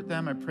comfort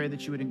them. I pray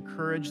that you would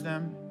encourage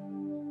them.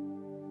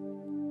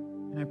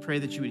 And I pray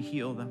that you would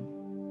heal them.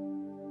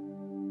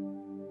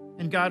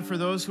 And God, for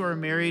those who are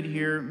married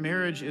here,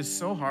 marriage is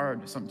so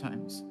hard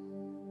sometimes.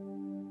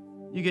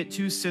 You get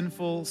two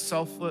sinful,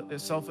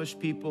 selfish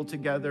people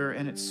together,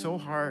 and it's so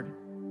hard.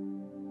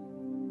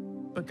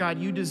 But God,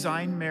 you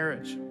designed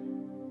marriage.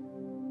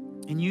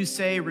 And you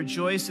say,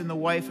 rejoice in the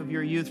wife of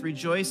your youth,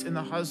 rejoice in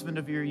the husband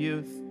of your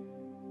youth.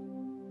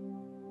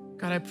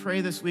 God, I pray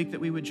this week that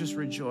we would just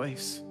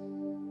rejoice,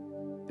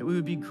 that we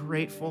would be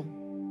grateful,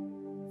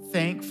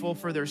 thankful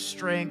for their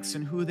strengths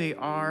and who they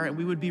are, and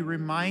we would be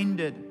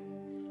reminded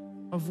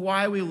of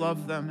why we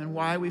love them and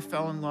why we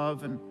fell in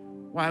love and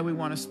why we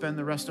want to spend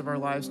the rest of our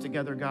lives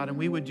together, God, and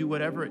we would do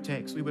whatever it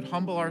takes. We would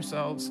humble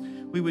ourselves.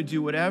 We would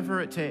do whatever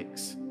it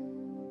takes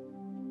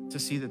to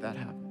see that that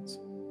happens.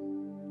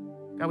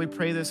 God, we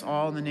pray this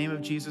all in the name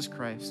of Jesus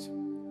Christ.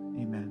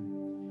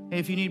 Amen. Hey,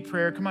 if you need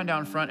prayer, come on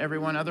down front,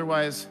 everyone.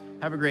 Otherwise,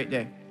 have a great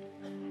day.